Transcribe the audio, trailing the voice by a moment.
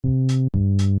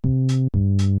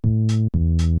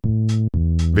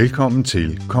Velkommen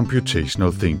til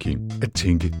Computational Thinking, at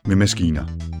tænke med maskiner.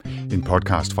 En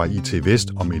podcast fra IT Vest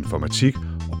om informatik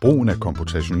og brugen af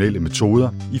komputationelle metoder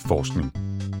i forskning.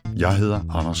 Jeg hedder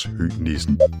Anders Høgh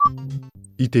Nissen.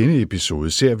 I denne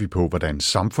episode ser vi på, hvordan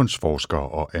samfundsforskere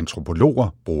og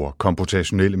antropologer bruger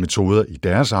komputationelle metoder i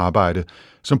deres arbejde,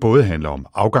 som både handler om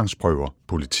afgangsprøver,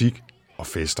 politik og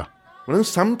fester. Hvordan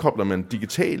sammenkobler man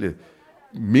digitale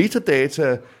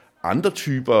metadata, andre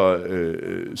typer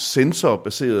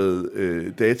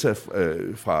sensorbaserede data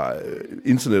fra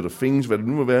Internet of Things, hvad det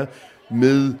nu må være,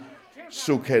 med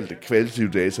såkaldte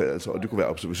kvalitative data, altså, og det kunne være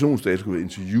observationsdata, det kunne være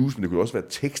interviews, men det kunne også være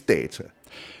tekstdata.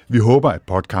 Vi håber, at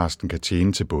podcasten kan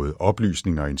tjene til både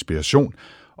oplysning og inspiration,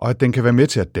 og at den kan være med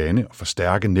til at danne og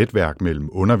forstærke netværk mellem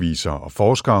undervisere og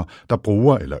forskere, der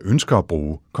bruger eller ønsker at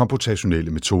bruge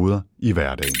komputationelle metoder i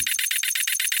hverdagen.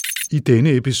 I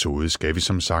denne episode skal vi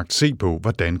som sagt se på,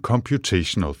 hvordan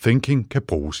computational thinking kan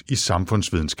bruges i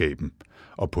samfundsvidenskaben,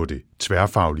 og på det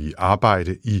tværfaglige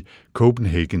arbejde i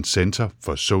Copenhagen Center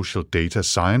for Social Data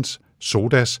Science,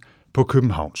 SODAS, på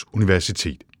Københavns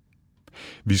Universitet.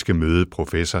 Vi skal møde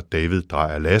professor David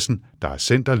Dreyer Lassen, der er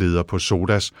centerleder på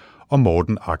SODAS, og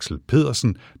Morten Axel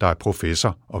Pedersen, der er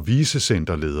professor og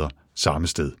vicecenterleder samme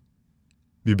sted.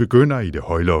 Vi begynder i det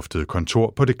højloftede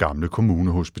kontor på det gamle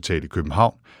kommunehospital i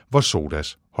København, hvor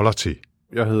SODAS holder til.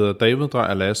 Jeg hedder David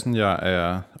Dreyer Lassen. Jeg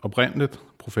er oprindeligt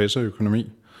professor i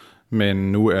økonomi,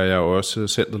 men nu er jeg også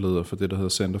centerleder for det, der hedder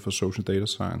Center for Social Data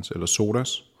Science, eller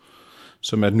SODAS,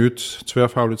 som er et nyt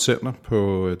tværfagligt center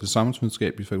på det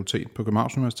samfundsvidenskabelige fakultet på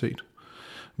Københavns Universitet,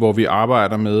 hvor vi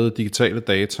arbejder med digitale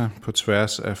data på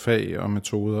tværs af fag og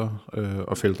metoder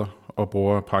og felter, og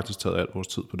bruger praktisk taget al vores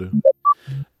tid på det.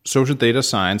 Social Data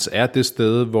Science er det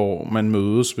sted, hvor man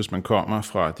mødes, hvis man kommer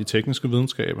fra de tekniske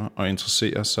videnskaber og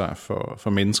interesserer sig for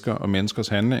mennesker og menneskers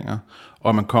handlinger,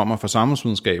 og man kommer fra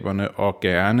samfundsvidenskaberne og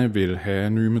gerne vil have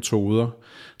nye metoder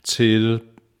til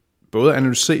både at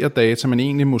analysere data, men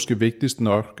egentlig måske vigtigst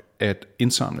nok at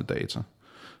indsamle data.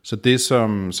 Så det,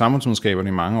 som samfundsvidenskaberne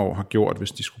i mange år har gjort,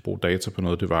 hvis de skulle bruge data på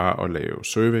noget, det var at lave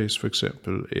surveys for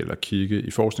eksempel, eller kigge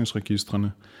i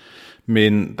forskningsregistrene.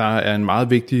 Men der er en meget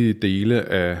vigtig dele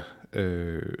af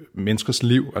menneskers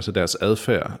liv, altså deres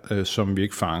adfærd, som vi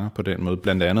ikke fanger på den måde,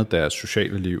 blandt andet deres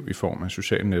sociale liv i form af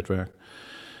sociale netværk.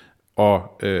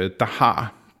 Og der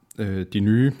har de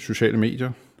nye sociale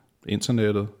medier,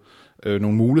 internettet,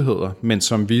 nogle muligheder, men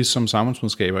som vi som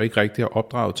samfundsvidenskaber ikke rigtig har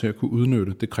opdraget til at kunne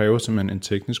udnytte. Det kræver simpelthen en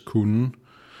teknisk kunde.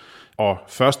 Og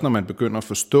først når man begynder at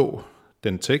forstå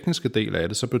den tekniske del af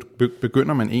det, så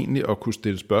begynder man egentlig at kunne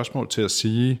stille spørgsmål til at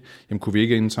sige, jamen kunne vi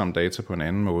ikke indsamle data på en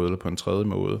anden måde eller på en tredje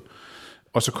måde?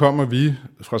 Og så kommer vi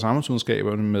fra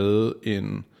samfundsvidenskaberne med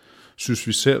en, synes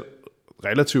vi selv,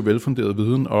 relativt velfunderet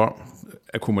viden om,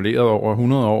 akkumuleret over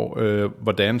 100 år,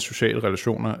 hvordan sociale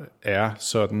relationer er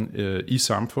sådan i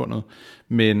samfundet,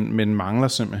 men mangler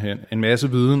simpelthen en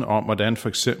masse viden om, hvordan for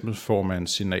eksempel får man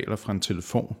signaler fra en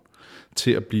telefon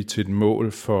til at blive til et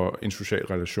mål for en social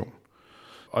relation.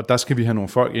 Og der skal vi have nogle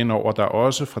folk ind over, der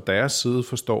også fra deres side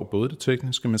forstår både det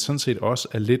tekniske, men sådan set også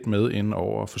er lidt med ind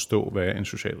over at forstå, hvad en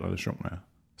social relation er.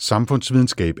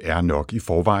 Samfundsvidenskab er nok i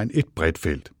forvejen et bredt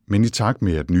felt, men i takt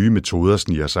med, at nye metoder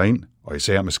sniger sig ind, og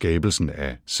især med skabelsen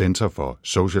af Center for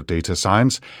Social Data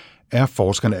Science, er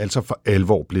forskerne altså for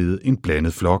alvor blevet en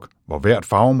blandet flok, hvor hvert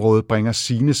fagområde bringer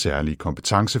sine særlige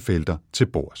kompetencefelter til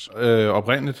bords.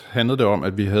 Oprindeligt handlede det om,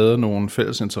 at vi havde nogle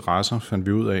fælles interesser, fandt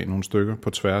vi ud af nogle stykker på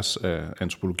tværs af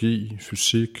antropologi,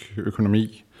 fysik,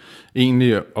 økonomi.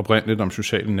 Egentlig oprindeligt om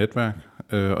sociale netværk,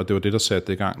 og det var det, der satte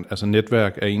det i gang. Altså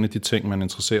netværk er en af de ting, man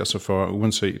interesserer sig for,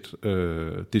 uanset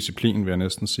disciplin, vil jeg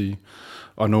næsten sige.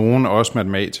 Og nogen, også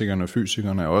matematikerne og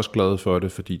fysikerne, er også glade for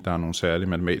det, fordi der er nogle særlige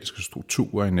matematiske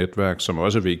strukturer i netværk, som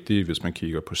også er vigtige, hvis man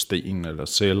kigger på sten eller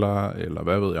celler, eller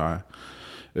hvad ved jeg.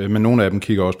 Men nogle af dem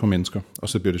kigger også på mennesker, og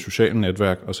så bliver det sociale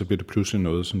netværk, og så bliver det pludselig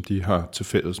noget, som de har til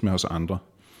fælles med os andre.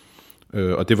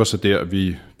 Og det var så der,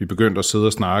 vi begyndte at sidde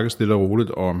og snakke stille og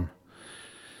roligt om,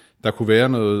 der kunne være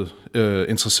noget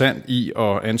interessant i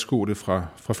at anskue det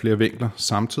fra flere vinkler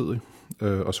samtidig,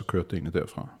 og så kørte det egentlig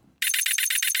derfra.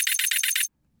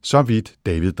 Så vidt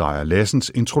David Dreyer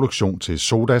Lassens introduktion til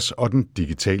SODAS og den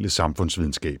digitale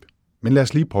samfundsvidenskab. Men lad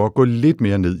os lige prøve at gå lidt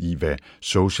mere ned i, hvad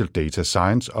Social Data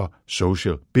Science og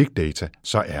Social Big Data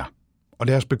så er. Og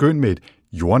lad os begynde med et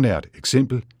jordnært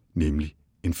eksempel, nemlig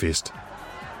en fest.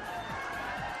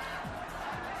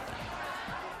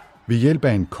 Ved hjælp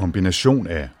af en kombination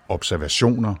af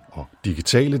observationer og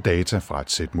digitale data fra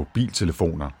et sæt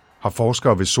mobiltelefoner, har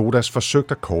forskere ved SODAS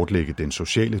forsøgt at kortlægge den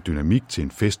sociale dynamik til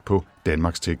en fest på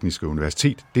Danmarks Tekniske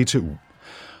Universitet, DTU.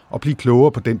 og blive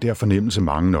klogere på den der fornemmelse,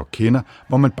 mange nok kender,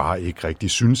 hvor man bare ikke rigtig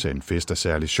synes, at en fest er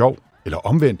særlig sjov, eller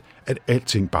omvendt, at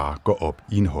alting bare går op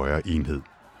i en højere enhed.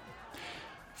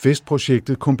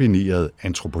 Festprojektet kombinerede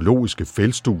antropologiske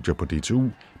feltstudier på DTU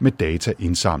med data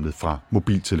indsamlet fra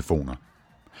mobiltelefoner.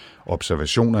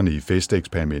 Observationerne i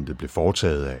festeksperimentet blev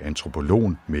foretaget af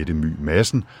antropologen Mette My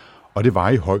Madsen, og det var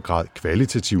i høj grad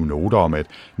kvalitative noter om, at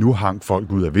nu hang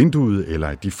folk ud af vinduet, eller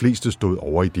at de fleste stod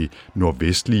over i det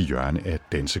nordvestlige hjørne af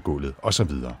dansegulvet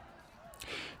osv.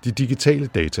 De digitale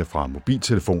data fra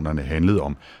mobiltelefonerne handlede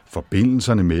om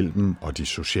forbindelserne mellem og de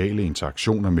sociale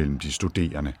interaktioner mellem de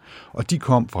studerende, og de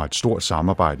kom fra et stort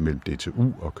samarbejde mellem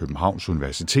DTU og Københavns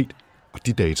Universitet, og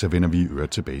de data vender vi i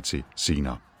øvrigt tilbage til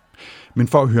senere. Men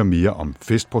for at høre mere om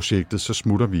festprojektet, så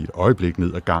smutter vi et øjeblik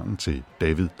ned ad gangen til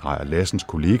David Dreyer Lassens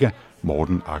kollega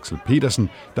Morten Axel Petersen,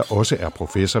 der også er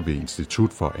professor ved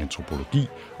Institut for Antropologi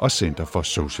og Center for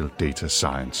Social Data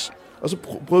Science. Og så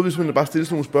prøvede vi simpelthen bare at stille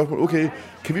sådan nogle spørgsmål. Okay,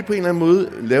 kan vi på en eller anden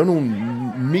måde lave nogle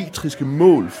metriske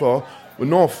mål for,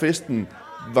 hvornår festen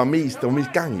der var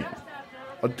mest gang i den?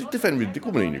 Og det fandt vi, det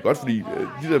kunne man egentlig godt, fordi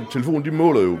de der telefoner, de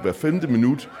måler jo hver 5.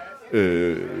 minut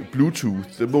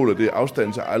Bluetooth. Det måler det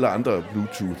afstand til alle andre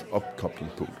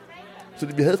Bluetooth-opkoblingspunkter. Så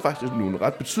vi havde faktisk nogle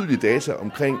ret betydelige data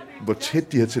omkring, hvor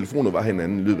tæt de her telefoner var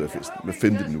hinanden i løbet af festen, med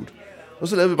 5. minut. Og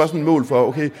så lavede vi bare sådan et mål for,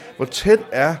 okay, hvor tæt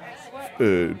er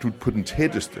du på den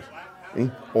tætteste,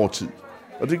 ikke, over tid.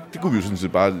 Og det kunne vi jo sådan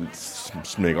set bare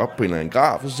smække op på en eller anden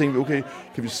graf, og så tænkte vi, okay,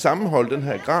 kan vi sammenholde den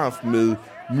her graf med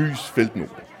Mys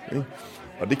feltnoter? Ikke?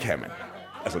 Og det kan man.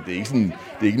 Altså, det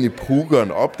er ikke en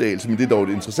epokegørende opdagelse, men det er dog et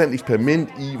interessant eksperiment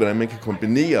i, hvordan man kan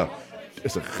kombinere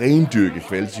rendyrke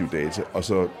kvalitative data, og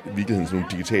så i virkeligheden sådan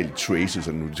nogle digitale traces,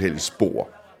 altså nogle digitale spor.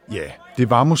 Ja, det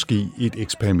var måske et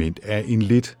eksperiment af en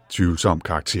lidt tvivlsom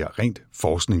karakter, rent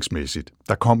forskningsmæssigt.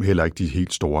 Der kom heller ikke de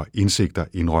helt store indsigter,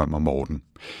 indrømmer Morten.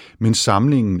 Men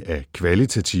samlingen af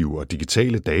kvalitative og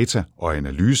digitale data og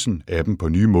analysen af dem på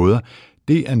nye måder,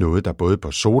 det er noget, der både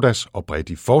på SODAS og bredt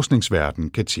i forskningsverdenen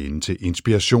kan tjene til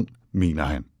inspiration, mener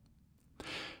han.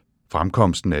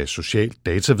 Fremkomsten af social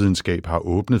datavidenskab har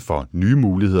åbnet for nye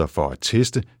muligheder for at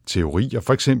teste teorier,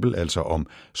 for eksempel altså om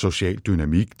social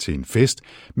dynamik til en fest,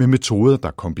 med metoder,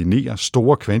 der kombinerer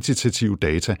store kvantitative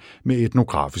data med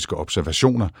etnografiske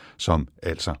observationer, som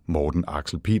altså Morten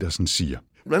Axel Petersen siger.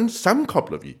 Hvordan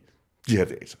sammenkobler vi de her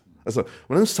data? Altså,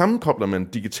 hvordan sammenkobler man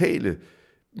digitale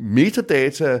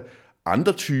metadata,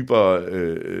 andre typer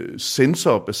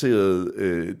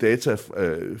sensorbaserede data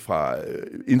fra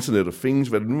Internet of Things,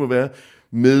 hvad det nu må være,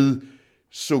 med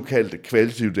såkaldte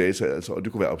kvalitative data, altså, og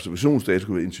det kunne være observationsdata, det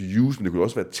kunne være interviews, men det kunne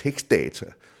også være tekstdata,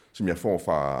 som jeg får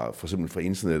fra, for eksempel fra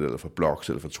internet, eller fra blogs,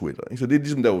 eller fra Twitter. Ikke? Så det er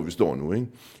ligesom der, hvor vi står nu, ikke?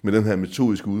 Med den her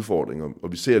metodiske udfordring,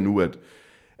 og vi ser nu, at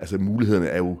altså, mulighederne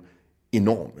er jo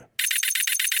enorme.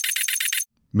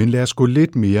 Men lad os gå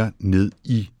lidt mere ned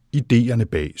i idéerne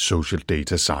bag Social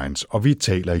Data Science, og vi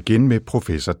taler igen med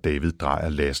professor David Dreyer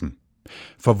Lassen.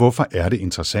 For hvorfor er det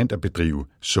interessant at bedrive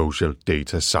Social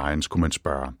Data Science, kunne man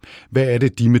spørge. Hvad er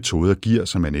det, de metoder giver,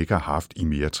 som man ikke har haft i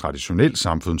mere traditionel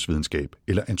samfundsvidenskab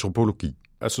eller antropologi?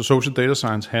 Altså Social Data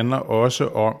Science handler også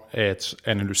om at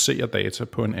analysere data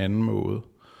på en anden måde.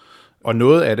 Og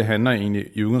noget af det handler egentlig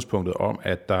i udgangspunktet om,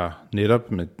 at der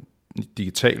netop med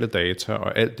digitale data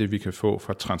og alt det, vi kan få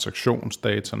fra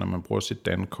transaktionsdata, når man bruger sit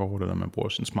dankort eller man bruger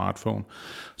sin smartphone,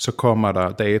 så kommer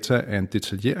der data af en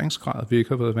detaljeringsgrad, vi ikke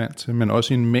har været vant til, men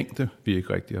også i en mængde, vi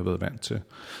ikke rigtig har været vant til.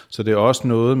 Så det er også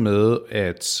noget med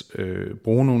at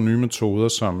bruge nogle nye metoder,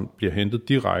 som bliver hentet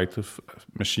direkte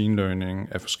machine learning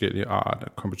af forskellige arter,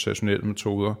 komputationelle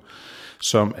metoder,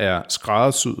 som er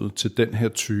skræddersyet til den her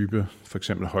type, for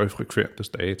eksempel højfrekvente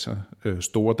data,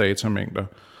 store datamængder.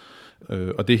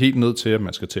 Og det er helt ned til, at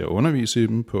man skal til at undervise i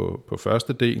dem på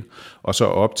første del, og så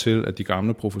op til, at de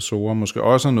gamle professorer måske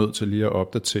også er nødt til lige at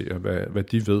opdatere, hvad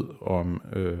de ved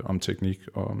om teknik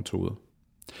og metoder.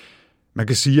 Man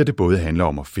kan sige, at det både handler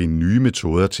om at finde nye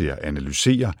metoder til at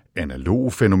analysere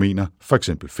analoge fænomener, for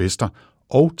eksempel fester,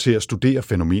 og til at studere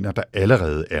fænomener, der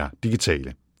allerede er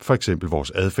digitale, for eksempel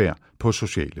vores adfærd på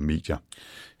sociale medier.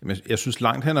 Jeg synes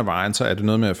langt hen ad vejen, så er det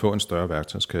noget med at få en større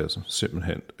værktøjskasse,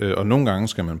 simpelthen. Og nogle gange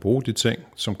skal man bruge de ting,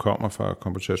 som kommer fra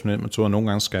komputationelle metoder, nogle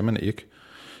gange skal man ikke.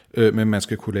 Men man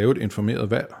skal kunne lave et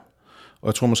informeret valg. Og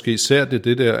jeg tror måske især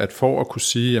det der, at for at kunne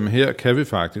sige, jamen her kan vi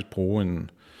faktisk bruge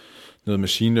noget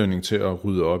machine learning til at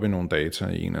rydde op i nogle data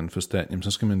i en eller anden forstand, jamen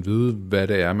så skal man vide, hvad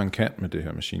det er, man kan med det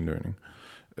her machine learning.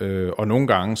 Og nogle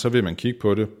gange, så vil man kigge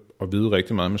på det og vide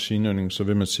rigtig meget machine learning, så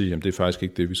vil man sige, jamen det er faktisk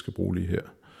ikke det, vi skal bruge lige her.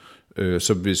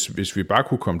 Så hvis vi bare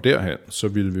kunne komme derhen, så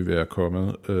ville vi være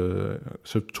kommet,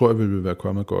 så tror jeg, vi ville være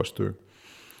kommet et godt stykke.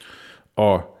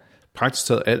 Og praktisk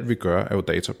taget alt vi gør er jo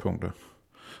datapunkter.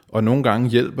 Og nogle gange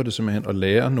hjælper det simpelthen at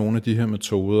lære nogle af de her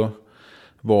metoder,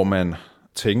 hvor man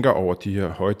tænker over de her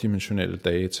højdimensionelle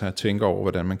data, tænker over,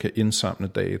 hvordan man kan indsamle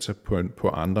data på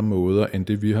andre måder, end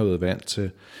det vi har været vant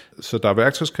til. Så der er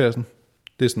værktøjskassen,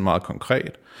 det er sådan meget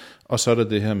konkret, og så er der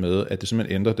det her med, at det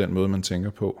simpelthen ændrer den måde, man tænker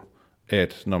på,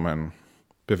 at når man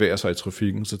bevæger sig i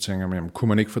trafikken, så tænker man, jamen, kunne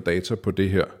man ikke få data på det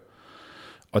her?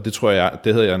 Og det tror jeg,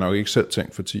 det havde jeg nok ikke selv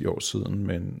tænkt for 10 år siden,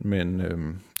 men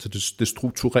så det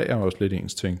strukturerer også lidt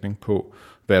ens tænkning på,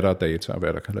 hvad der er data og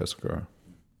hvad der kan lade sig gøre.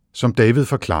 Som David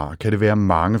forklarer, kan det være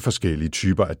mange forskellige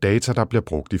typer af data, der bliver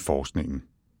brugt i forskningen.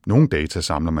 Nogle data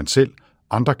samler man selv,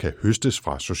 andre kan høstes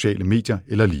fra sociale medier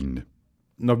eller lignende.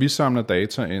 Når vi samler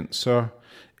data ind, så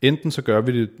enten så gør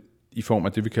vi det i form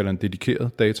af det, vi kalder en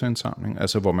dedikeret dataindsamling,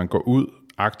 altså hvor man går ud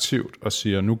aktivt og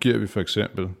siger, nu giver vi for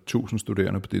eksempel 1000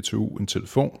 studerende på DTU en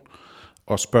telefon,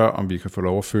 og spørger, om vi kan få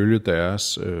lov at følge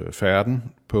deres færden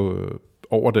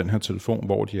over den her telefon,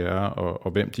 hvor de er,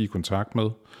 og hvem de er i kontakt med.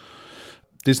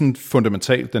 Det er sådan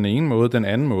fundamentalt den ene måde. Den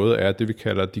anden måde er det, vi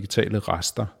kalder digitale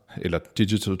rester, eller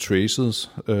digital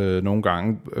traces, nogle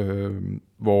gange,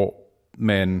 hvor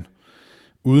man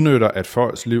udnytter, at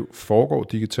folks liv foregår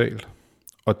digitalt,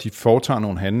 og de foretager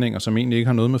nogle handlinger, som egentlig ikke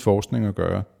har noget med forskning at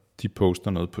gøre. De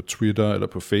poster noget på Twitter eller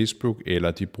på Facebook,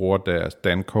 eller de bruger deres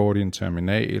dankort i en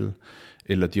terminal,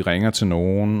 eller de ringer til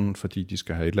nogen, fordi de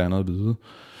skal have et eller andet at vide.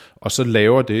 Og så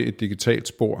laver det et digitalt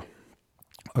spor.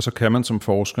 Og så kan man som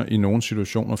forsker i nogle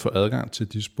situationer få adgang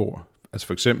til de spor. Altså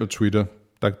for eksempel Twitter,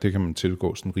 det kan man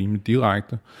tilgå sådan rimelig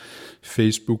direkte.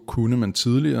 Facebook kunne man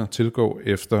tidligere tilgå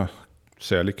efter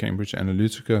særligt Cambridge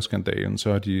Analytica-skandalen,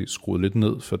 så har de skruet lidt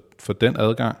ned for den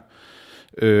adgang.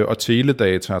 Og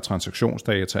teledata og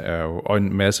transaktionsdata er jo, og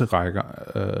en masse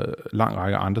lang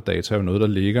række andre data er jo noget, der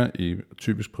ligger i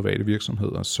typisk private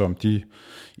virksomheder, som de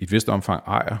i et vist omfang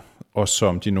ejer, og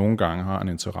som de nogle gange har en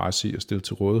interesse i at stille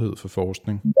til rådighed for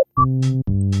forskning.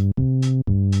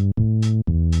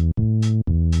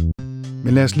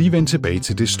 Men lad os lige vende tilbage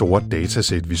til det store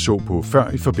datasæt, vi så på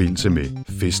før i forbindelse med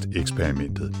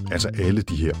FEST-eksperimentet, altså alle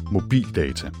de her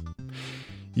mobildata.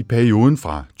 I perioden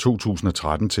fra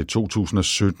 2013 til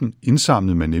 2017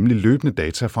 indsamlede man nemlig løbende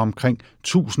data fra omkring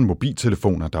 1000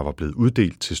 mobiltelefoner, der var blevet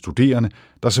uddelt til studerende,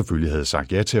 der selvfølgelig havde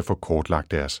sagt ja til at få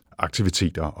kortlagt deres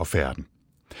aktiviteter og færden.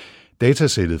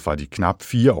 Datasættet fra de knap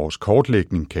 4 års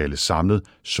kortlægning kaldes samlet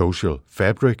Social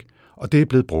Fabric, og det er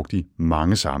blevet brugt i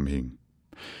mange sammenhænge.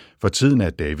 For tiden er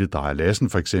David Dreyer Lassen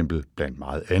for eksempel, blandt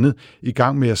meget andet, i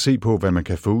gang med at se på, hvad man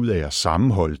kan få ud af at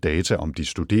sammenholde data om de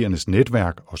studerendes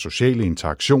netværk og sociale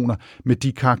interaktioner med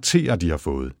de karakterer, de har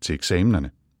fået til eksamenerne.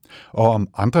 Og om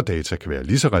andre data kan være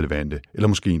lige så relevante, eller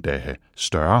måske endda have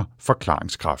større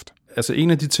forklaringskraft. Altså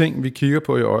en af de ting, vi kigger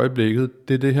på i øjeblikket,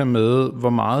 det er det her med, hvor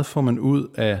meget får man ud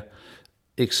af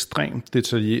ekstremt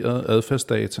detaljeret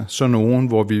adfærdsdata, så nogen,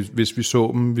 hvor vi, hvis vi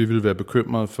så dem, vi ville være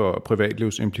bekymrede for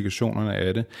privatlivsimplikationerne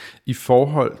af det, i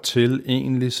forhold til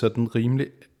egentlig sådan rimelig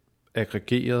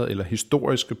aggregerede eller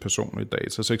historiske personlige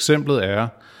data. Så eksemplet er,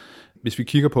 hvis vi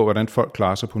kigger på, hvordan folk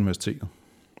klarer sig på universitetet,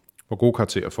 hvor gode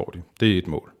karakterer får de, det er et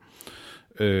mål.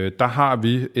 Der har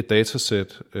vi et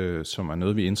datasæt, som er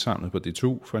noget, vi indsamlede på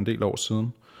DTU for en del år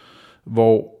siden,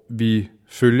 hvor vi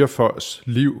følger folks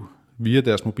liv via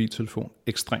deres mobiltelefon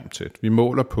ekstremt tæt. Vi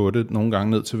måler på det nogle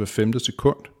gange ned til hver 5.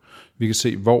 sekund. Vi kan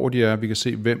se, hvor de er, vi kan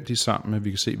se, hvem de er sammen med, vi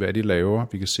kan se, hvad de laver,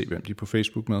 vi kan se, hvem de er på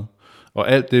Facebook med.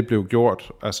 Og alt det blev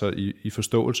gjort altså i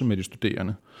forståelse med de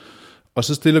studerende. Og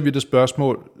så stiller vi det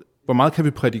spørgsmål, hvor meget kan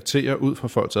vi prædiktere ud fra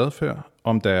folks adfærd,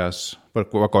 om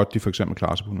hvor godt de for eksempel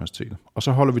klarer sig på universitetet. Og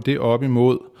så holder vi det op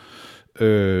imod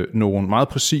nogle meget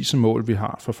præcise mål, vi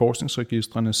har for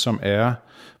forskningsregistrene, som er,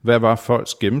 hvad var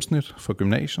folks gennemsnit for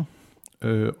gymnasiet,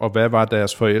 og hvad var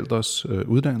deres forældres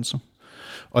uddannelse.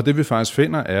 Og det vi faktisk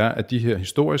finder er, at de her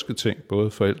historiske ting,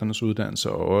 både forældrenes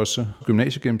uddannelse og også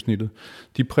gymnasiegennemsnittet,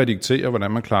 de prædikterer,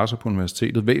 hvordan man klarer sig på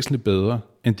universitetet væsentligt bedre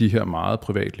end de her meget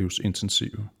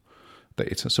privatlivsintensive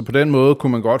data. Så på den måde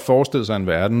kunne man godt forestille sig en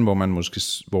verden,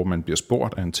 hvor man bliver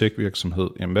spurgt af en tech-virksomhed,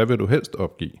 jamen hvad vil du helst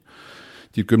opgive?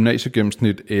 Dit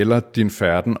gymnasiegennemsnit eller din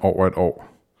færden over et år?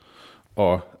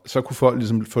 Og så kunne folk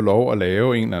ligesom få lov at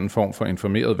lave en eller anden form for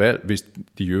informeret valg, hvis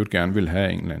de jo gerne vil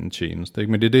have en eller anden tjeneste.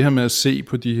 Men det er det her med at se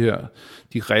på de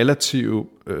relative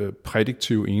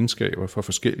prædiktive egenskaber for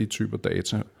forskellige typer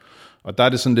data. Og der er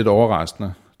det sådan lidt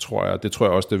overraskende, tror jeg. Det tror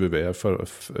jeg også, det vil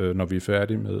være, når vi er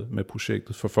færdige med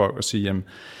projektet, for folk at sige, jamen,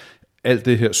 alt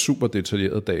det her super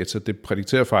detaljerede data, det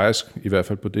prædikterer faktisk, i hvert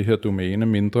fald på det her domæne,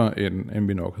 mindre end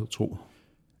vi nok havde troet.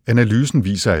 Analysen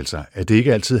viser altså, at det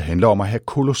ikke altid handler om at have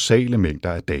kolossale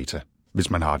mængder af data.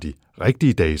 Hvis man har de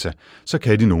rigtige data, så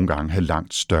kan de nogle gange have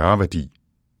langt større værdi.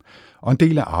 Og en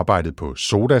del af arbejdet på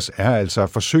SODAS er altså at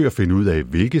forsøge at finde ud af,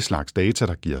 hvilke slags data,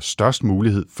 der giver størst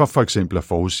mulighed for eksempel at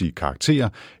forudsige karakterer,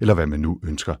 eller hvad man nu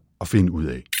ønsker at finde ud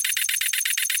af.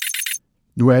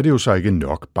 Nu er det jo så ikke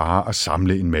nok bare at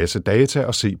samle en masse data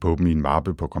og se på dem i en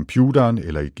mappe på computeren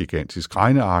eller i et gigantisk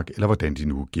regneark, eller hvordan de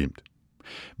nu er gemt.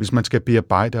 Hvis man skal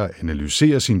bearbejde og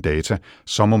analysere sine data,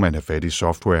 så må man have fat i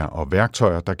software og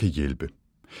værktøjer, der kan hjælpe.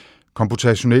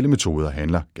 Komputationelle metoder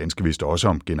handler ganske vist også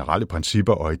om generelle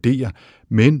principper og idéer,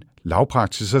 men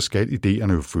lavpraktisk så skal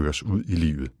idéerne jo føres ud i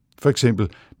livet. For eksempel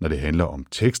når det handler om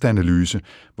tekstanalyse,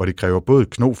 hvor det kræver både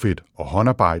knofedt og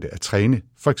håndarbejde at træne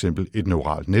for eksempel et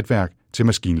neuralt netværk til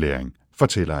maskinlæring,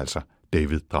 fortæller altså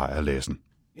David Dreyer Lassen.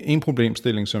 En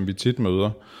problemstilling, som vi tit møder,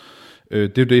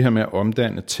 det er jo det her med at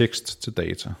omdanne tekst til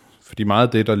data. Fordi meget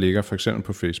af det, der ligger for eksempel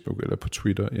på Facebook eller på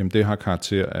Twitter, jamen det har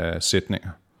karakter af sætninger.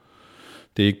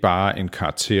 Det er ikke bare en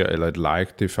karakter eller et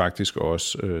like, det er faktisk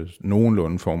også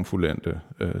nogenlunde formfuldendte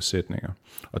sætninger.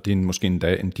 Og det er måske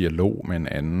endda en dialog med en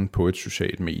anden på et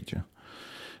socialt medie.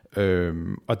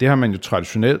 Og det har man jo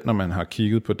traditionelt, når man har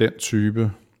kigget på den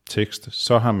type tekst,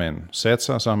 så har man sat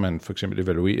sig, så har man for eksempel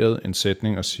evalueret en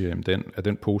sætning og siger, jamen er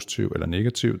den positiv eller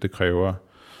negativ? Det kræver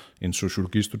en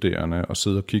sociologistuderende at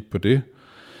sidde og kigge på det.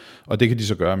 Og det kan de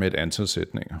så gøre med et antal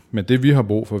sætninger. Men det vi har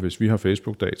brug for, hvis vi har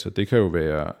Facebook-data, det kan jo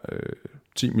være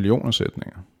 10 millioner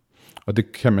sætninger. Og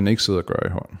det kan man ikke sidde og gøre i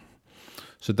hånden.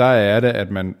 Så der er det,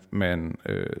 at man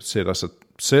sætter sig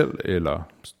selv, eller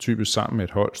typisk sammen med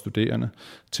et hold studerende,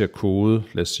 til at kode,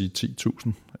 lad os sige,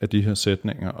 10.000 af de her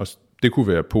sætninger. Og det kunne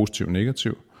være positiv og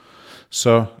negativ.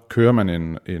 Så kører man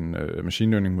en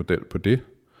machine learning model på det.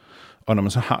 Og når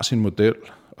man så har sin model,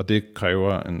 og det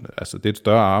kræver det er et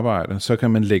større arbejde, så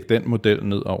kan man lægge den model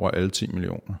ned over alle 10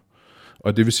 millioner.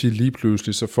 Og det vil sige, lige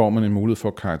pludselig, så får man en mulighed for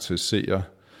at karakterisere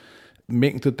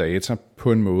mængde data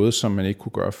på en måde, som man ikke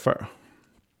kunne gøre før.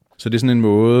 Så det er sådan en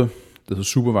måde, der hedder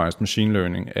supervised machine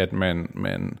learning, at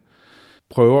man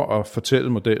prøver at fortælle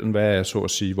modellen, hvad er så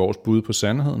at sige vores bud på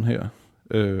sandheden her,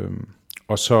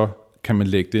 og så kan man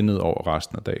lægge det ned over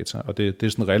resten af data. Og det er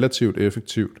sådan relativt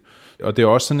effektivt. Og det er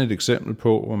også sådan et eksempel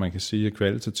på, hvor man kan sige, at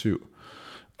kvalitativ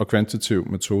og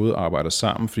kvantitativ metode arbejder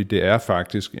sammen, fordi det er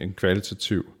faktisk en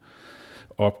kvalitativ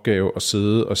opgave at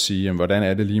sidde og sige, jamen, hvordan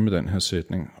er det lige med den her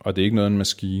sætning? Og det er ikke noget, en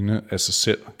maskine af sig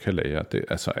selv kan lære. Det,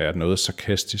 altså er det noget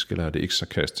sarkastisk, eller er det ikke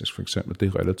sarkastisk for eksempel? Det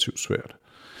er relativt svært.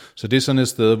 Så det er sådan et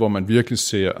sted, hvor man virkelig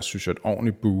ser, synes jeg, et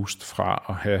ordentligt boost fra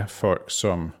at have folk,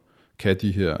 som kan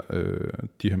de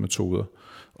her metoder,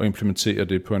 og implementere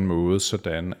det på en måde,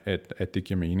 sådan at det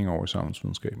giver mening over i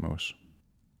samfundsvidenskaben også.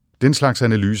 Den slags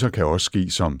analyser kan også ske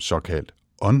som såkaldt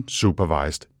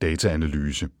unsupervised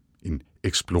dataanalyse, en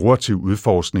eksplorativ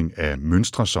udforskning af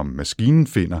mønstre, som maskinen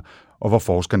finder, og hvor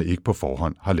forskerne ikke på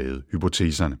forhånd har lavet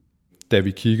hypoteserne. Da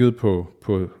vi kiggede på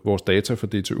vores data fra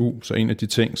DTU, så en af de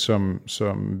ting,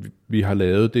 som vi har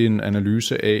lavet, det er en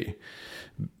analyse af,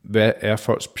 hvad er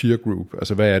folks peer group?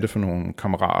 Altså, hvad er det for nogle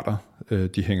kammerater,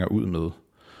 de hænger ud med?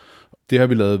 Det har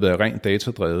vi lavet være rent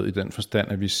datadrevet i den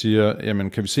forstand, at vi siger, jamen,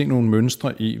 kan vi se nogle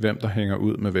mønstre i, hvem der hænger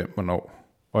ud med hvem hvornår?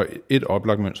 Og et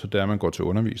oplagt mønster, det er, at man går til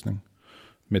undervisning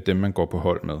med dem, man går på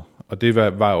hold med. Og det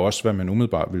var jo også, hvad man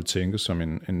umiddelbart ville tænke som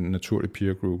en naturlig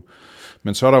peer group.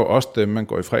 Men så er der jo også dem, man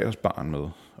går i fredagsbaren med.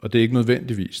 Og det er ikke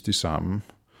nødvendigvis de samme,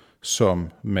 som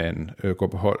man går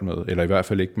på hold med, eller i hvert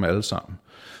fald ikke dem alle sammen.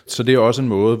 Så det er også en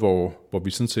måde, hvor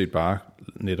vi sådan set bare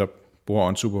netop bruger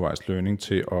unsupervised learning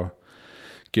til at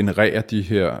generere de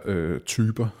her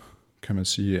typer, kan man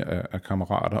sige, af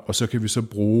kammerater, og så kan vi så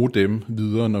bruge dem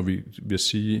videre, når vi vil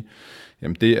sige,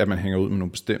 jamen det, at man hænger ud med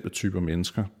nogle bestemte typer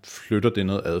mennesker, flytter det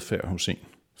noget adfærd hos en,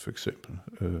 for eksempel.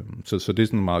 Så det er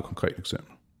sådan et meget konkret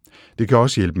eksempel. Det kan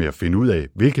også hjælpe med at finde ud af,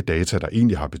 hvilke data, der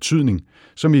egentlig har betydning,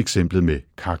 som i eksemplet med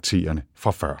karaktererne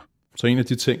fra før. Så en af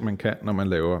de ting, man kan, når man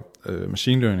laver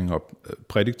machine learning og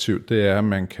prædiktivt, det er, at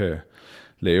man kan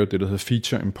lave det, der hedder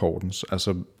feature importance,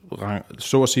 altså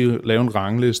så at sige lave en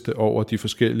rangliste over de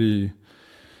forskellige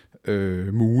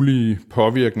mulige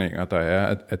påvirkninger, der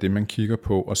er af det, man kigger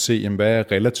på, og se, jamen, hvad er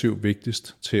relativt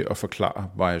vigtigst til at forklare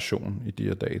variationen i de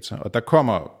her data. Og der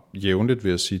kommer jævnligt,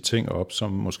 ved at sige, ting op,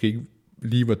 som måske ikke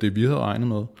lige var det, vi havde regnet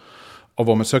med, og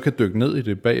hvor man så kan dykke ned i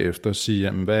det bagefter og sige,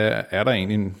 jamen, hvad er der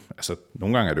egentlig, altså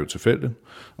nogle gange er det jo tilfældigt,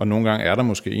 og nogle gange er der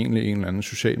måske egentlig en eller anden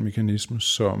social mekanisme,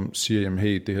 som siger, jamen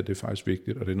hey, det her det er faktisk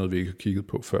vigtigt, og det er noget, vi ikke har kigget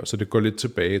på før. Så det går lidt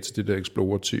tilbage til det der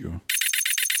eksplorative.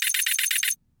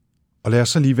 Og lad os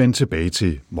så lige vende tilbage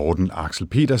til Morten Axel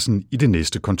Petersen i det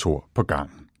næste kontor på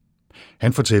gangen.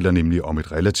 Han fortæller nemlig om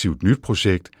et relativt nyt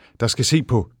projekt, der skal se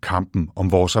på kampen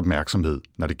om vores opmærksomhed,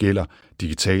 når det gælder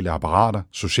digitale apparater,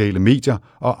 sociale medier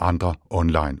og andre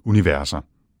online-universer.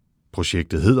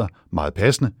 Projektet hedder, meget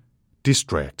passende,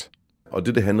 Distract. Og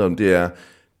det handler om, det er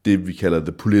det, vi kalder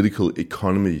the political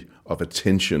economy of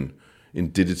attention in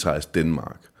digitized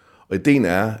Denmark. Og ideen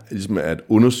er ligesom at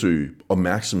undersøge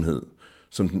opmærksomhed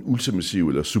som den ultimative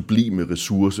eller sublime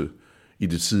ressource i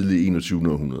det tidlige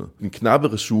 21. århundrede. En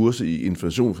knappe ressource i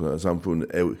informationssamfundet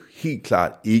er jo helt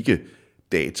klart ikke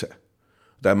data.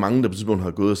 Der er mange, der på tidspunkt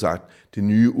har gået og sagt, at det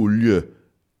nye olie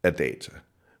er data.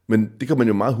 Men det kan man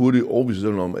jo meget hurtigt overbevise sig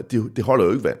om, at det holder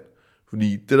jo ikke vand.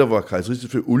 Fordi det, der var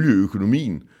karakteristisk for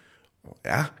olieøkonomien,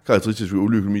 karakteristisk for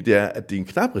olieøkonomi, det er, at det er en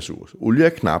knap ressource. Olie er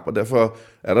knap, og derfor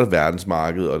er der et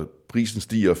verdensmarked, og prisen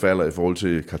stiger og falder i forhold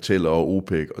til karteller og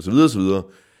OPEC osv. osv.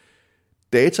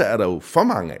 Data er der jo for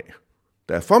mange af.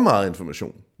 Der er for meget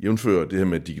information. Jævnfører det her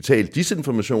med digital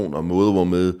disinformation og måder,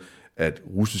 hvormed at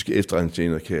russiske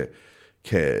efterretningstjenester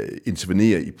kan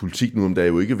intervenere i politik nu, om der er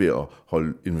jo ikke ved at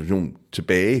holde information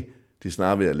tilbage. Det er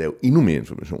snarere ved at lave endnu mere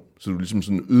information. Så du ligesom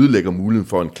sådan ødelægger muligheden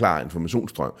for en klar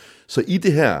informationsstrøm. Så i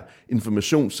det her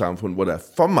informationssamfund, hvor der er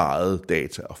for meget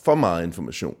data og for meget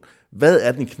information, hvad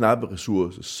er den knappe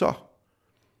ressource så?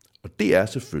 Og det er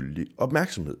selvfølgelig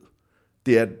opmærksomhed.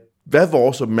 Det er, hvad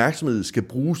vores opmærksomhed skal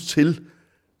bruges til,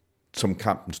 som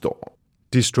kampen står.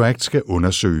 Distract skal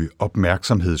undersøge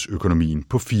opmærksomhedsøkonomien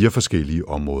på 4 forskellige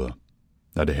områder.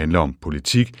 Når det handler om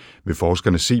politik, vil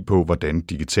forskerne se på, hvordan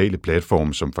digitale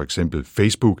platforme som for eksempel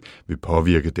Facebook vil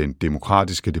påvirke den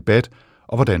demokratiske debat,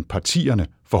 og hvordan partierne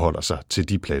forholder sig til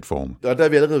de platforme. Og der er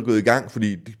vi allerede gået i gang, fordi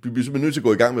vi er simpelthen nødt til at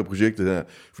gå i gang med projektet her,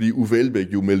 fordi Uffe Elbæk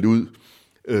jo meldte ud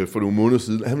for nogle måneder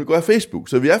siden, at han vil gå af Facebook.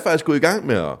 Så vi er faktisk gået i gang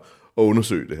med at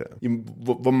undersøge det her. Jamen,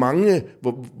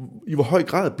 i hvor høj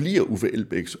grad bliver Uffe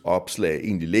Elbæks opslag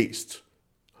egentlig læst?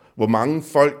 Hvor mange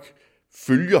folk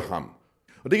følger ham?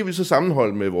 Og det kan vi så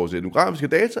sammenholde med vores etnografiske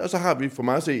data, og så har vi for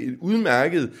mig at se et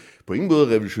udmærket, på ingen måde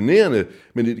revolutionerende,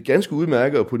 men et ganske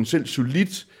udmærket og potentielt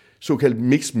solidt, såkaldt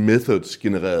mixed methods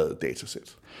genereret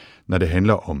datasæt. Når det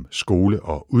handler om skole-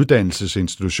 og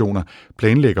uddannelsesinstitutioner,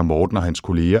 planlægger Morten og hans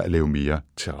kolleger at lave mere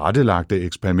tilrettelagte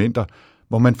eksperimenter,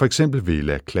 hvor man for eksempel vil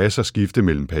lade klasser skifte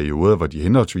mellem perioder, hvor de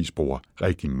henholdsvis bruger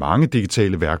rigtig mange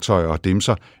digitale værktøjer og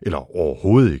dimser, eller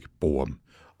overhovedet ikke bruger dem.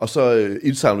 Og så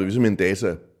indsamler vi simpelthen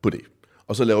data på det.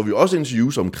 Og så laver vi også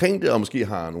interviews omkring det, og måske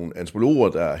har nogle antropologer,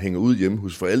 der hænger ud hjemme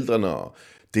hos forældrene og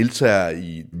deltager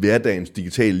i hverdagens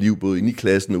digitale liv, både inde i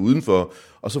klassen og udenfor.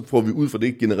 Og så får vi ud fra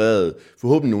det genereret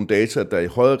forhåbentlig nogle data, der i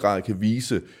højere grad kan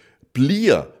vise,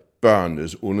 bliver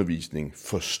børnenes undervisning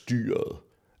forstyrret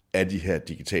af de her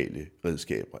digitale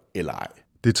redskaber eller ej.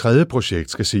 Det 3.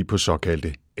 projekt skal se på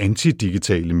såkaldte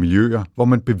antidigitale miljøer, hvor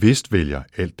man bevidst vælger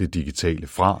alt det digitale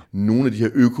fra. Nogle af de her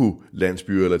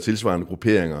økolandsbyer eller tilsvarende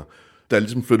grupperinger, der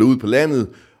ligesom flytter ud på landet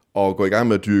og går i gang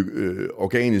med at dyrke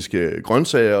organiske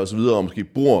grøntsager osv., og måske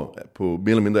bor på mere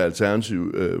eller mindre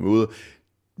alternative måder.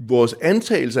 Vores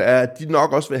antagelse er, at de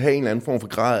nok også vil have en eller anden form for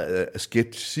grad af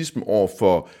skepticisme over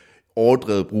for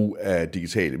overdrevet brug af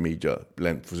digitale medier,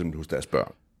 blandt for eksempel hos deres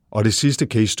børn. Og det sidste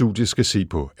case-studie skal se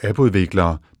på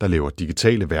appudviklere, der laver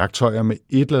digitale værktøjer med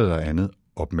et eller andet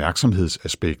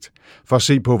opmærksomhedsaspekt, for at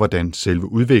se på, hvordan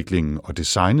selve udviklingen og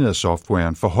designet af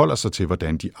softwaren forholder sig til,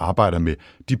 hvordan de arbejder med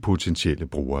de potentielle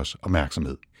brugeres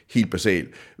opmærksomhed. Helt basalt,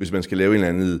 hvis man skal lave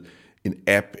en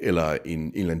app eller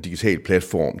en eller anden digital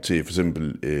platform til for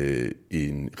eksempel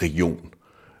en region,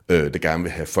 der gerne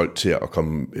vil have folk til at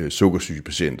komme sukkersyge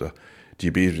patienter,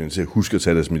 diabetespatienter til at huske at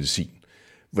tage deres medicin.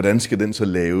 Hvordan skal den så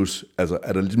laves? Altså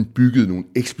er der ligesom bygget nogle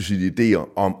eksplicite idéer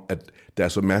om, at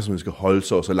deres opmærksomhed skal holde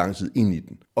sig så lang tid ind i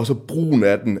den. Og så brugen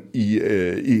af den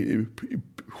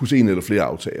hos en eller flere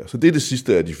aftager. Så det er det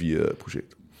sidste af de 4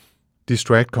 projekter.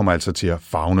 Distract kommer altså til at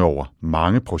favne over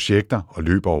mange projekter og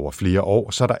løber over flere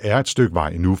år, så der er et stykke vej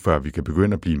endnu, før vi kan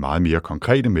begynde at blive meget mere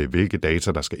konkrete med, hvilke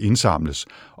data der skal indsamles,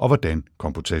 og hvordan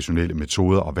komputationelle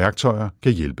metoder og værktøjer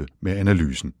kan hjælpe med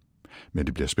analysen. Men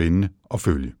det bliver spændende at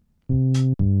følge.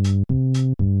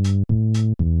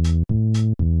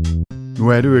 Nu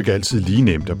er det jo ikke altid lige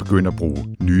nemt at begynde at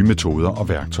bruge nye metoder og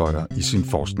værktøjer i sin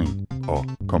forskning, og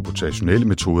komputationelle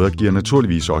metoder giver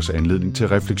naturligvis også anledning til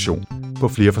refleksion på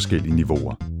flere forskellige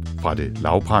niveauer. Fra det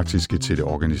lavpraktiske til det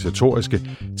organisatoriske,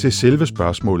 til selve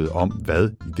spørgsmålet om, hvad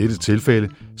i dette tilfælde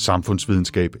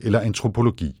samfundsvidenskab eller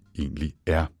antropologi egentlig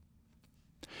er.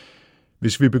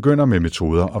 Hvis vi begynder med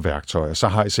metoder og værktøjer, så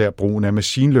har især brugen af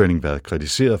machine learning været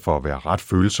kritiseret for at være ret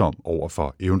følsom over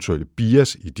for eventuelle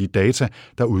bias i de data,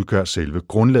 der udgør selve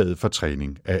grundlaget for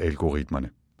træning af algoritmerne.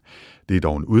 Det er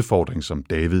dog en udfordring, som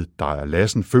David Dreyer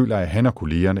Lassen føler, at han og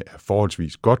kollegerne er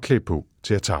forholdsvis godt klædt på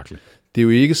til at takle. Det er jo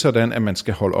ikke sådan, at man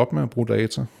skal holde op med at bruge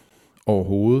data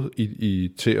overhovedet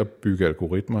til at bygge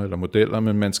algoritmer eller modeller,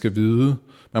 men man skal vide,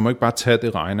 man må ikke bare tage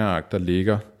det regneark, der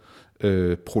ligger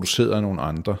produceret af nogle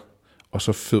andre, og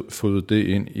så føde det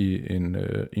ind i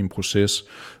en proces,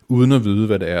 uden at vide,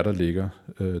 hvad det er, der ligger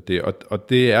der. Og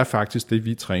det er faktisk det,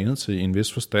 vi er trænet til i en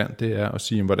vis forstand, det er at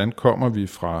sige, hvordan kommer vi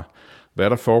fra, hvad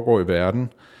der foregår i verden,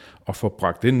 og får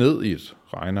bragt det ned i et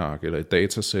regneark eller et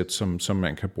datasæt, som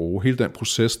man kan bruge. Hele den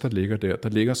proces, der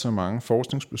ligger så mange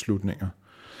forskningsbeslutninger,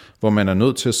 hvor man er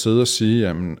nødt til at sidde og sige,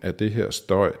 jamen, er det her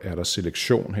støj, er der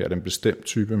selektion her, er det en bestemt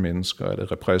type mennesker, er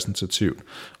det repræsentativt?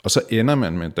 Og så ender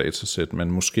man med et datasæt,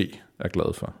 man måske er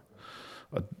glad for.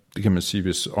 Og det kan man sige,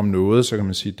 hvis om noget, så kan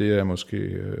man sige, det er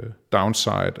måske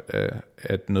downside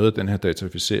af noget af den her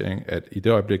dataficering, at i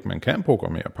det øjeblik, man kan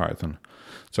programmere Python,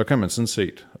 så kan man sådan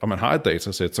set, og man har et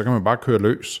datasæt, så kan man bare køre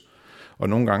løs. Og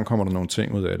nogle gange kommer der nogle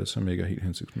ting ud af det, som ikke er helt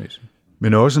hensigtsmæssige.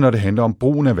 Men også når det handler om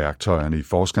brugen af værktøjerne i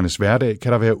forskernes hverdag,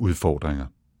 kan der være udfordringer.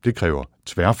 Det kræver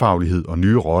tværfaglighed og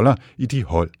nye roller i de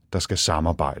hold, der skal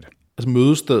samarbejde. Altså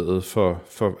mødestedet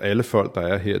for alle folk, der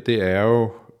er her, det er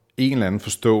jo en eller anden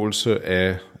forståelse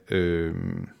af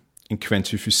en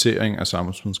kvantificering af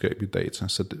samfundsvidenskabelige data.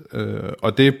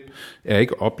 Og det er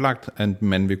ikke oplagt, at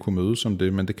man vil kunne mødes om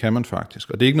det, men det kan man faktisk.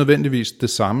 Og det er ikke nødvendigvis det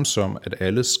samme som, at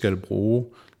alle skal bruge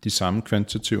de samme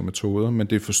kvantitative metoder, men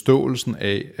det er forståelsen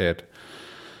af, at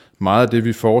meget af det,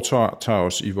 vi foretager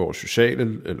os i vores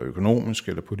sociale, eller økonomiske,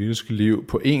 eller politiske liv,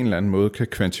 på en eller anden måde kan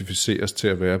kvantificeres til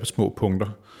at være på små punkter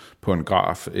på en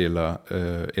graf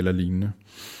eller lignende.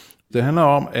 Det handler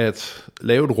om at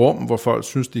lave et rum, hvor folk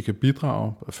synes, de kan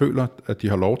bidrage, og føler, at de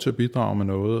har lov til at bidrage med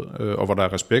noget, og hvor der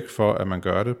er respekt for, at man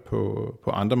gør det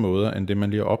på andre måder, end det man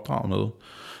lige er opdraget med.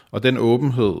 Og den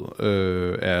åbenhed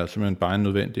er simpelthen bare en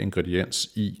nødvendig ingrediens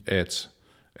i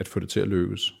at få det til at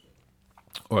lykkes.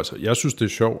 Og altså, jeg synes, det er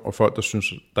sjovt, og folk,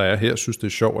 der er her, synes, det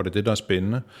er sjovt, og det er det, der er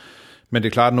spændende. Men det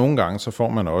er klart, at nogle gange, så får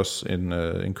man også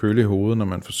en køle i hovedet, når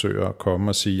man forsøger at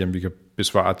komme og sige, at vi kan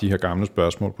besvare de her gamle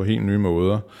spørgsmål på helt nye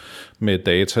måder, med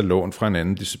data lånt fra en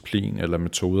anden disciplin, eller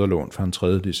metoder lånt fra en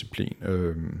tredje disciplin.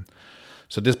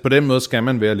 Så på den måde skal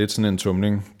man være lidt sådan en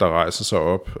tumling, der rejser sig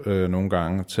op nogle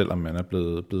gange, selvom man er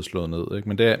blevet slået ned. Ikke?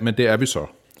 Men det er vi så,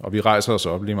 og vi rejser os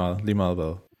op lige meget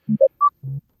hvad.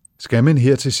 Skal man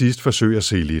her til sidst forsøge at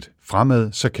se lidt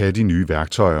fremad, så kan de nye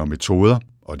værktøjer og metoder,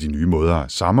 og de nye måder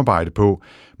at samarbejde på,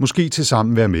 måske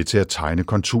tilsammen være med til at tegne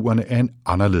konturerne af en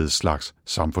anderledes slags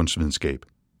samfundsvidenskab.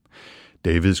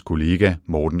 Davids kollega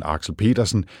Morten Axel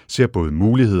Petersen ser både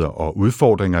muligheder og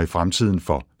udfordringer i fremtiden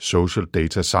for social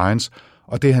data science,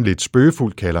 og det han lidt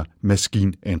spøgefuldt kalder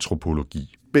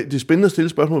maskinantropologi. Det er spændende at stille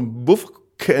spørgsmål, hvorfor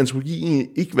kan antropologi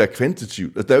ikke være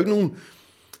kvantitativt? Altså, der er jo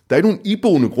ikke nogen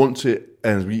iboende grund til,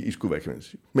 at antropologi ikke skulle være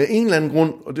kvantitativt. Men en eller anden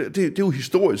grund, og det er jo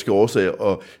historiske årsager,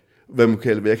 og hvad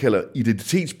jeg kalder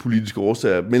identitetspolitiske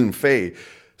årsager mellem fag,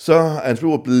 så er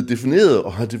antropologer blevet defineret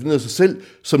og har defineret sig selv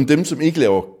som dem, som ikke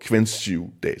laver kvantitative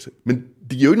data. Men det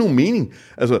giver jo ikke nogen mening.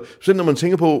 Altså, selv når man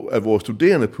tænker på, at vores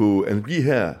studerende på antropologi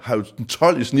her har jo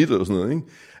 12 i snit eller sådan noget, ikke?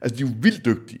 Altså, de er jo vildt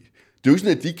dygtige. Det er jo ikke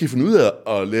sådan, at de ikke kan finde ud af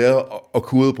at lære at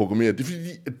kode og programmere. Det er fordi,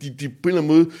 at de på en eller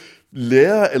anden måde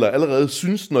lærer eller allerede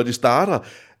synes, når de starter,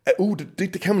 at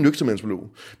det kan man jo ikke som antropolog.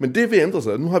 Men det vil ændre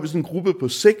sig. Nu har vi sådan en gruppe på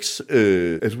 6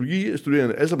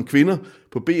 antropologistuderende, alle sammen kvinder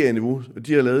på BA-niveau.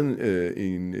 De har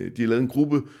lavet en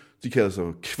gruppe, de kalder sig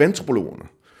kvantropologerne.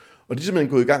 Og de er simpelthen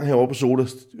gået i gang herovre på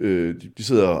Sodas. De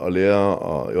sidder og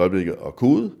lærer i øjeblikket at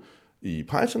kode i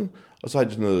Python, og så har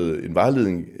de sådan en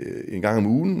vejledning en gang om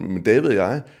ugen med David og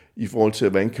jeg, i forhold til,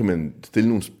 hvordan kan man stille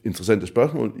nogle interessante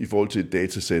spørgsmål i forhold til et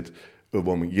datasæt,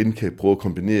 hvor man igen kan prøve at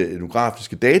kombinere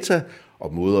etnografiske data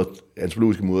og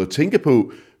antropologiske måder at tænke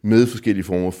på med forskellige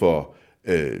former for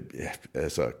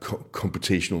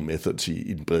computational methods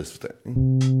i den bredeste forstand.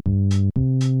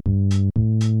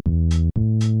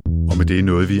 Og med det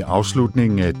nåede vi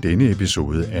afslutningen af denne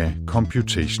episode af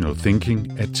Computational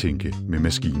Thinking at tænke med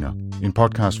maskiner. En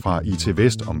podcast fra IT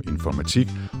Vest om informatik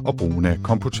og brugen af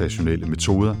komputationelle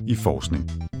metoder i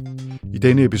forskning. I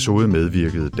denne episode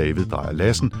medvirkede David Dreyer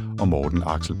Lassen og Morten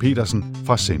Axel Petersen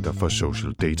fra Center for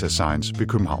Social Data Science ved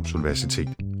Københavns Universitet.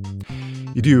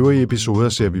 I de øvrige episoder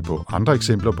ser vi på andre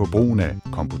eksempler på brugen af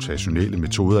komputationelle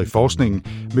metoder i forskningen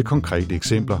med konkrete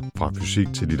eksempler fra fysik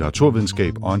til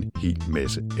litteraturvidenskab og en hel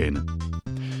masse andet.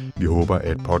 Vi håber,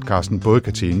 at podcasten både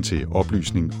kan tjene til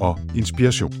oplysning og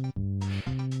inspiration.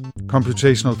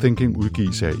 Computational Thinking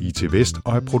udgives af IT Vest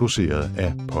og er produceret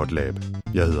af Podlab.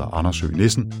 Jeg hedder Anders Høgh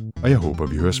Nissen, og jeg håber,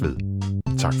 vi høres ved.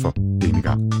 Tak for denne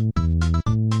gang.